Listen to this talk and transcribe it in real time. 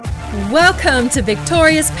Welcome to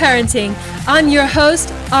Victorious Parenting. I'm your host,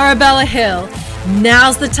 Arabella Hill.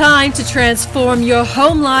 Now's the time to transform your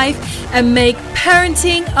home life and make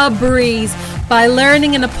parenting a breeze by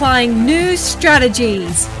learning and applying new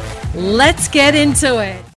strategies. Let's get into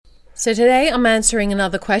it. So today I'm answering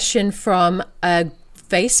another question from a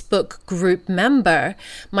Facebook group member.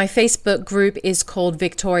 My Facebook group is called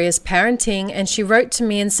Victorious Parenting, and she wrote to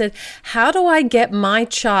me and said, how do I get my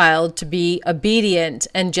child to be obedient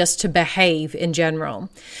and just to behave in general?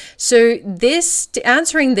 So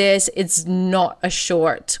answering this, it's not a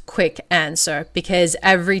short, quick answer because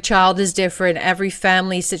every child is different, every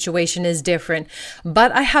family situation is different,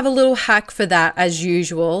 but I have a little hack for that as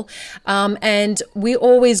usual. And we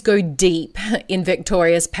always go deep in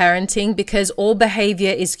Victorious Parenting because all behavior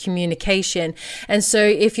is communication. And so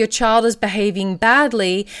if your child is behaving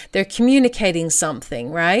badly, they're communicating something,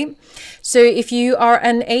 right? So if you are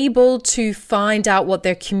unable to find out what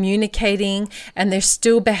they're communicating and they're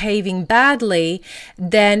still behaving badly,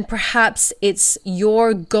 then perhaps it's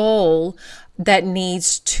your goal that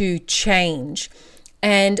needs to change.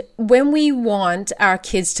 And when we want our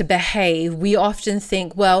kids to behave, we often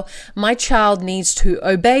think, well, my child needs to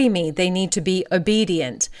obey me. They need to be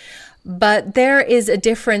obedient. But there is a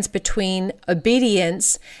difference between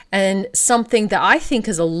obedience and something that I think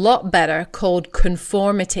is a lot better called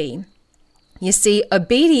conformity. You see,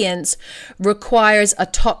 obedience requires a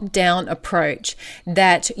top-down approach,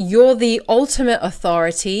 that you're the ultimate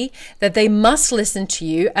authority, that they must listen to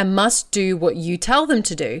you and must do what you tell them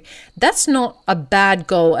to do. That's not a bad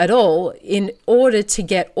goal at all. In order to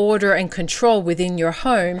get order and control within your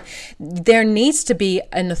home, there needs to be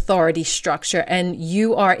an authority structure, and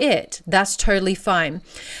you are it. That's totally fine.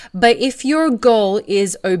 But if your goal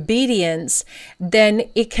is obedience, then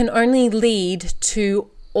it can only lead to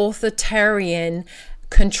authoritarian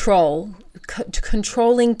controlling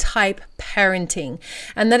type parenting.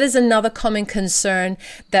 And that is another common concern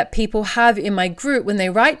that people have in my group when they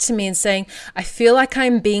write to me and saying, I feel like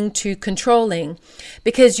I'm being too controlling,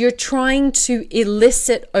 because you're trying to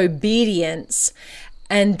elicit obedience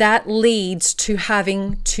and that leads to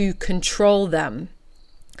having to control them.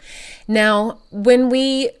 Now, when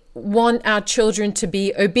we want our children to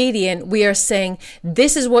be obedient, we are saying,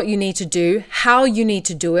 this is what you need to do, how you need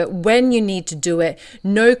to do it, when you need to do it,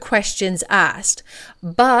 no questions asked.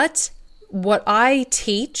 But what I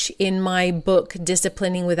teach in my book,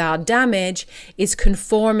 Disciplining Without Damage, is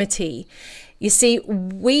conformity. You see,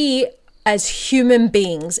 we as human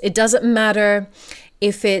beings, it doesn't matter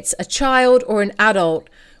if it's a child or an adult,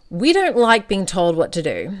 we don't like being told what to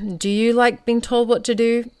do. Do you like being told what to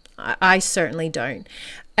do? I certainly don't.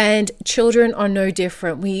 And children are no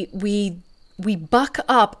different. We buck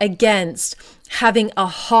up against having a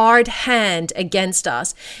hard hand against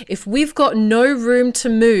us. If we've got no room to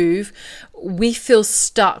move, we feel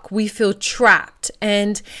stuck, we feel trapped,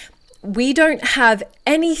 and we don't have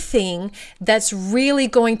anything that's really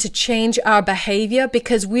going to change our behavior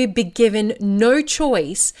because we've been given no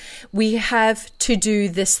choice. We have to do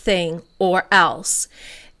this thing or else.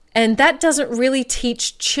 And that doesn't really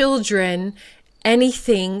teach children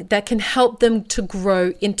anything that can help them to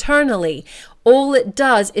grow internally. All it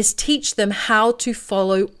does is teach them how to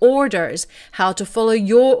follow orders, how to follow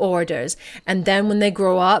your orders. And then when they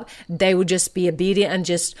grow up, they will just be obedient and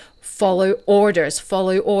just follow orders.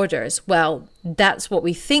 Well, that's what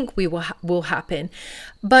we think will happen.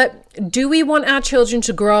 But do we want our children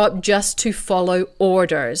to grow up just to follow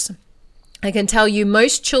orders? I can tell you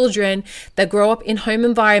most children that grow up in home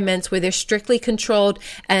environments where they're strictly controlled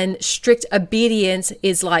and strict obedience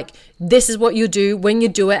is like, this is what you do, when you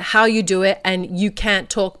do it, how you do it, and you can't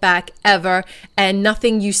talk back ever, and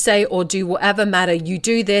nothing you say or do will ever matter. You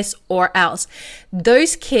do this or else.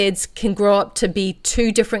 Those kids can grow up to be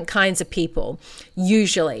two different kinds of people,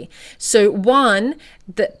 usually. So one,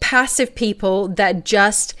 the passive people that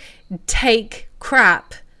just take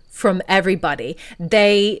crap from everybody.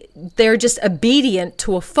 They're just obedient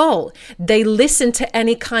to a fault. They listen to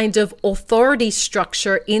any kind of authority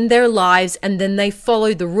structure in their lives and then they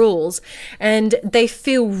follow the rules, and they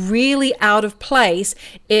feel really out of place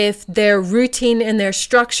if their routine and their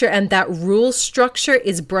structure and that rule structure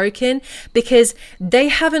is broken because they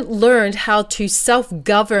haven't learned how to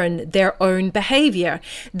self-govern their own behavior.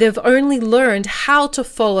 They've only learned how to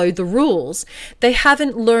follow the rules. They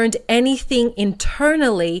haven't learned anything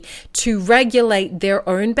internally to regulate their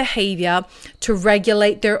own behavior, to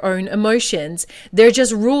regulate their own emotions. They're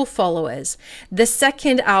just rule followers. The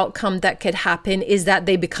second outcome that could happen is that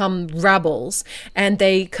they become rebels and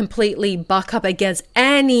they completely buck up against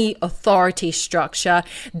any authority structure.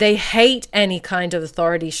 They hate any kind of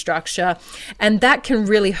authority structure, and that can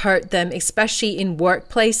really hurt them, especially in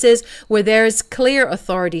workplaces where there is clear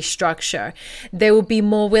authority structure. They will be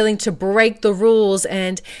more willing to break the rules,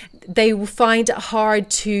 and they will find it hard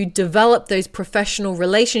to develop those professional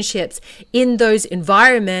relationships in those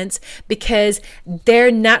environments, because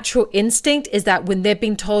their natural instinct is that when they're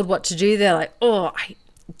being told what to do, they're like,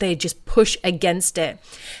 they just push against it.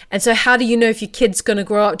 And so how do you know if your kid's going to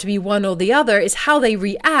grow up to be one or the other? Is how they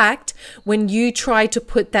react when you try to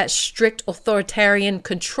put that strict authoritarian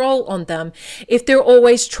control on them. If they're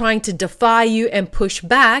always trying to defy you and push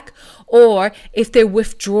back, or if they're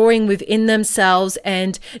withdrawing within themselves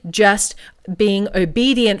and just being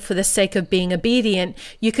obedient for the sake of being obedient,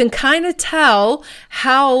 you can kind of tell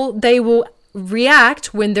how they will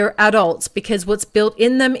react when they're adults, because what's built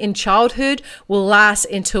in them in childhood will last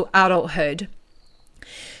into adulthood.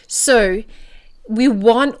 So we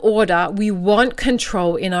want order, we want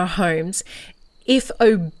control in our homes. If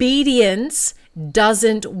obedience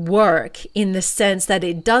doesn't work, in the sense that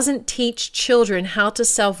it doesn't teach children how to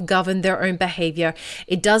self-govern their own behavior,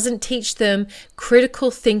 it doesn't teach them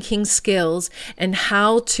critical thinking skills and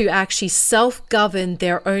how to actually self-govern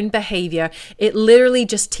their own behavior, it literally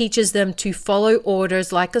just teaches them to follow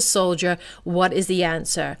orders like a soldier. What is the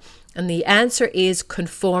answer? And the answer is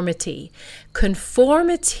conformity.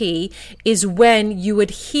 Conformity is when you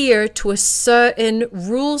adhere to a certain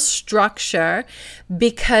rule structure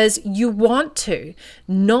because you want to,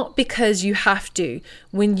 not because you have to.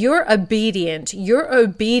 When you're obedient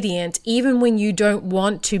even when you don't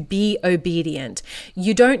want to be obedient.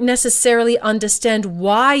 You don't necessarily understand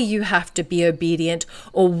why you have to be obedient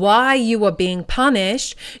or why you are being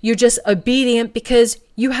punished. You're just obedient because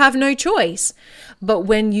you have no choice. But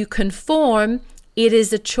when you conform, it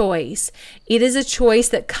is a choice. It is a choice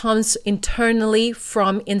that comes internally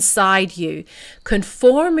from inside you.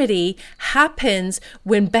 Conformity happens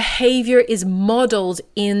when behavior is modeled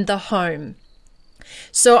in the home.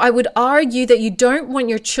 So I would argue that you don't want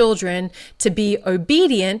your children to be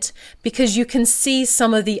obedient, because you can see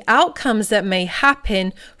some of the outcomes that may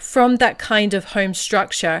happen from that kind of home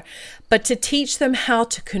structure. But to teach them how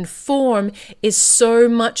to conform is so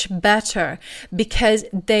much better, because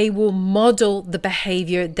they will model the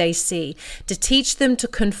behavior they see. To teach them to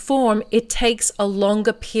conform, it takes a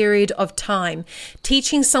longer period of time.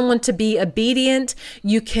 Teaching someone to be obedient,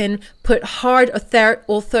 you can put hard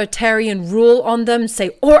authoritarian rule on them, say,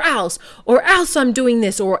 or else I'm doing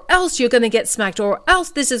this, or else you're going to get smacked, or else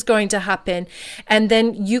this is going to happen. And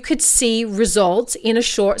then you could see results in a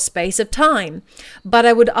short space of time. But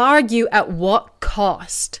I would argue, at what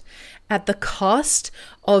cost? At the cost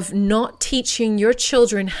of not teaching your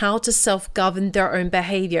children how to self-govern their own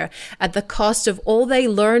behavior. At the cost of all they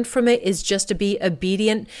learn from it is just to be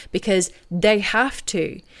obedient because they have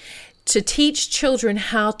to. To teach children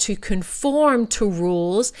how to conform to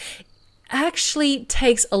rules actually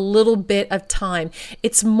takes a little bit of time.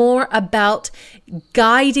 It's more about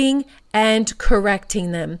guiding and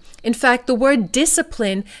correcting them. In fact, the word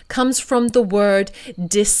discipline comes from the word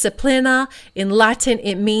disciplina. In Latin,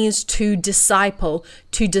 it means to disciple.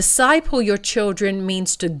 To disciple your children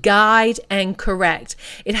means to guide and correct.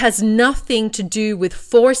 It has nothing to do with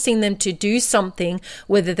forcing them to do something,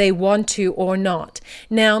 whether they want to or not.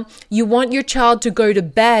 Now, you want your child to go to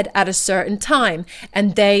bed at a certain time,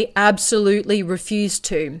 and they absolutely refuse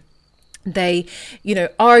to. They,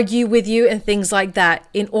 argue with you and things like that.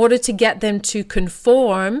 In order to get them to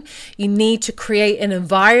conform, you need to create an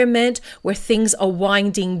environment where things are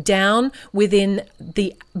winding down within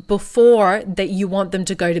the before that you want them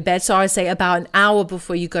to go to bed. So I would say about an hour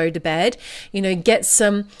before you go to bed, get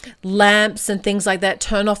some lamps and things like that,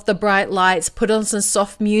 turn off the bright lights, put on some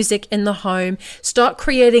soft music in the home, start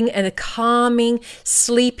creating a calming,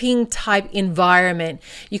 sleeping type environment.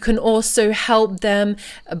 You can also help them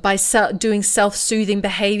by doing self-soothing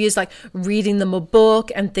behaviors like reading them a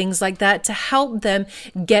book and things like that to help them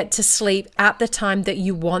get to sleep at the time that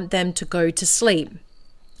you want them to go to sleep.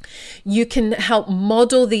 You can help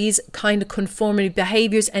model these kind of conformity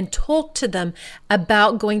behaviors and talk to them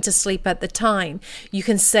about going to sleep at the time. You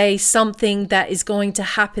can say something that is going to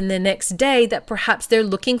happen the next day that perhaps they're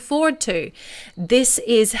looking forward to. This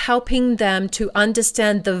is helping them to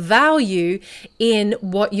understand the value in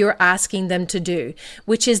what you're asking them to do,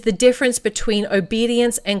 which is the difference between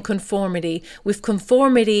obedience and conformity. With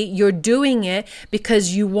conformity, you're doing it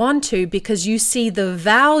because you want to, because you see the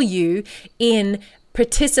value in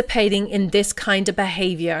participating in this kind of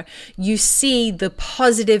behavior. You see the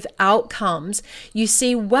positive outcomes. You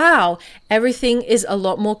see, wow, everything is a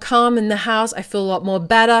lot more calm in the house. I feel a lot more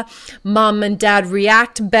better. Mom and dad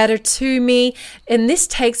react better to me. And this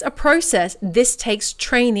takes a process. This takes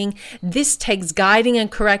training. This takes guiding and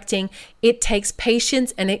correcting. It takes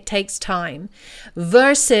patience and it takes time.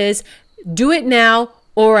 Versus do it now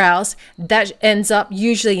or else. That ends up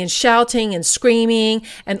usually in shouting and screaming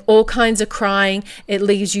and all kinds of crying. It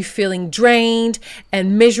leaves you feeling drained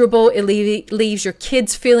and miserable. It leaves your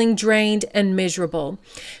kids feeling drained and miserable.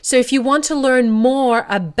 So if you want to learn more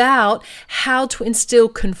about how to instill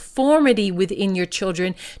conformity within your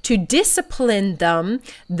children, to discipline them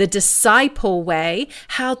the disciple way,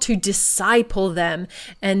 how to disciple them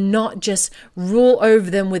and not just rule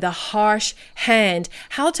over them with a harsh hand,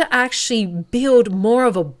 how to actually build more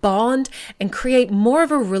of a bond and create more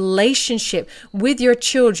of a relationship with your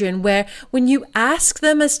children, where when you ask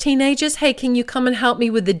them as teenagers, hey, can you come and help me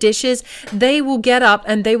with the dishes? They will get up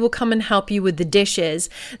and they will come and help you with the dishes.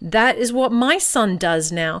 That is what my son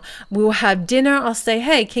does now. We will have dinner. I'll say,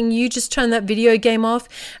 hey, can you just turn that video game off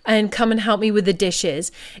and come and help me with the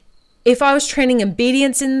dishes? If I was training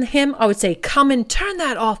obedience in him, I would say, come and turn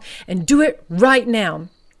that off and do it right now.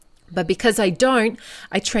 But because I don't,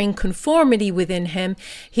 I train conformity within him.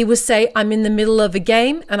 He will say, I'm in the middle of a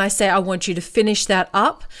game, and I say, I want you to finish that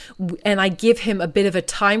up. And I give him a bit of a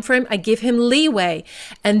time frame. I give him leeway.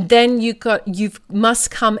 And then you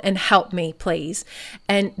must come and help me, please.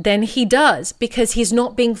 And then he does, because he's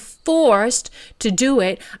not being forced to do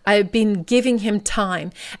it. I've been giving him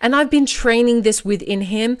time. And I've been training this within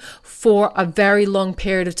him for a very long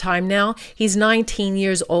period of time now. He's 19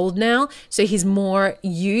 years old now, so he's more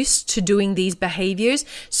used to doing these behaviors.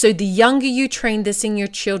 So the younger you train this in your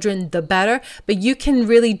children, the better. But you can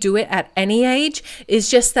really do it at any age.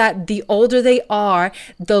 It's just that the older they are,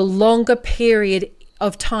 the longer period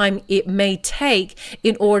of time it may take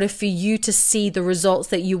in order for you to see the results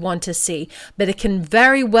that you want to see. But it can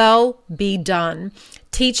very well be done.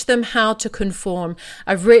 Teach them how to conform.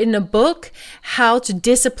 I've written a book, How to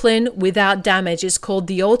Discipline Without Damage. It's called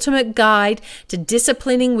The Ultimate Guide to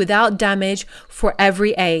Disciplining Without Damage for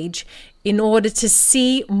Every Age. In order to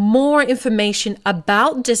see more information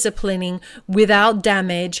about disciplining without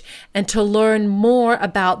damage and to learn more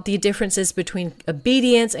about the differences between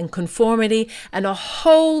obedience and conformity and a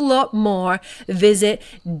whole lot more, visit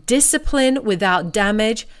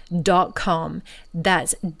disciplinewithoutdamage.com.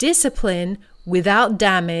 That's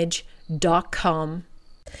disciplinewithoutdamage.com.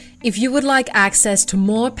 If you would like access to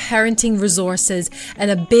more parenting resources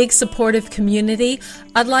and a big supportive community,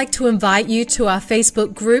 I'd like to invite you to our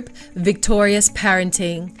Facebook group, Victorious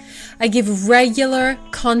Parenting. I give regular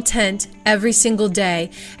content every single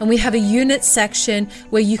day, and we have a unit section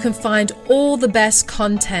where you can find all the best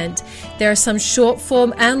content. There are some short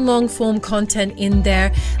form and long form content in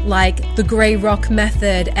there, like the Grey Rock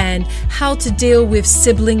method and how to deal with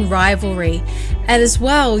sibling rivalry. And as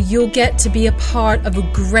well, you'll get to be a part of a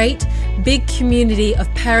great big community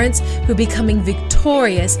of parents who are becoming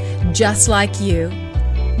victorious just like you.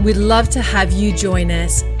 We'd love to have you join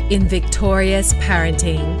us in Victorious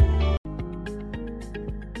Parenting.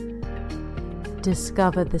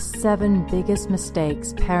 Discover the 7 biggest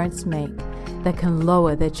mistakes parents make that can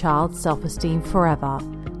lower their child's self-esteem forever.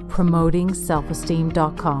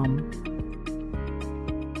 PromotingSelfesteem.com.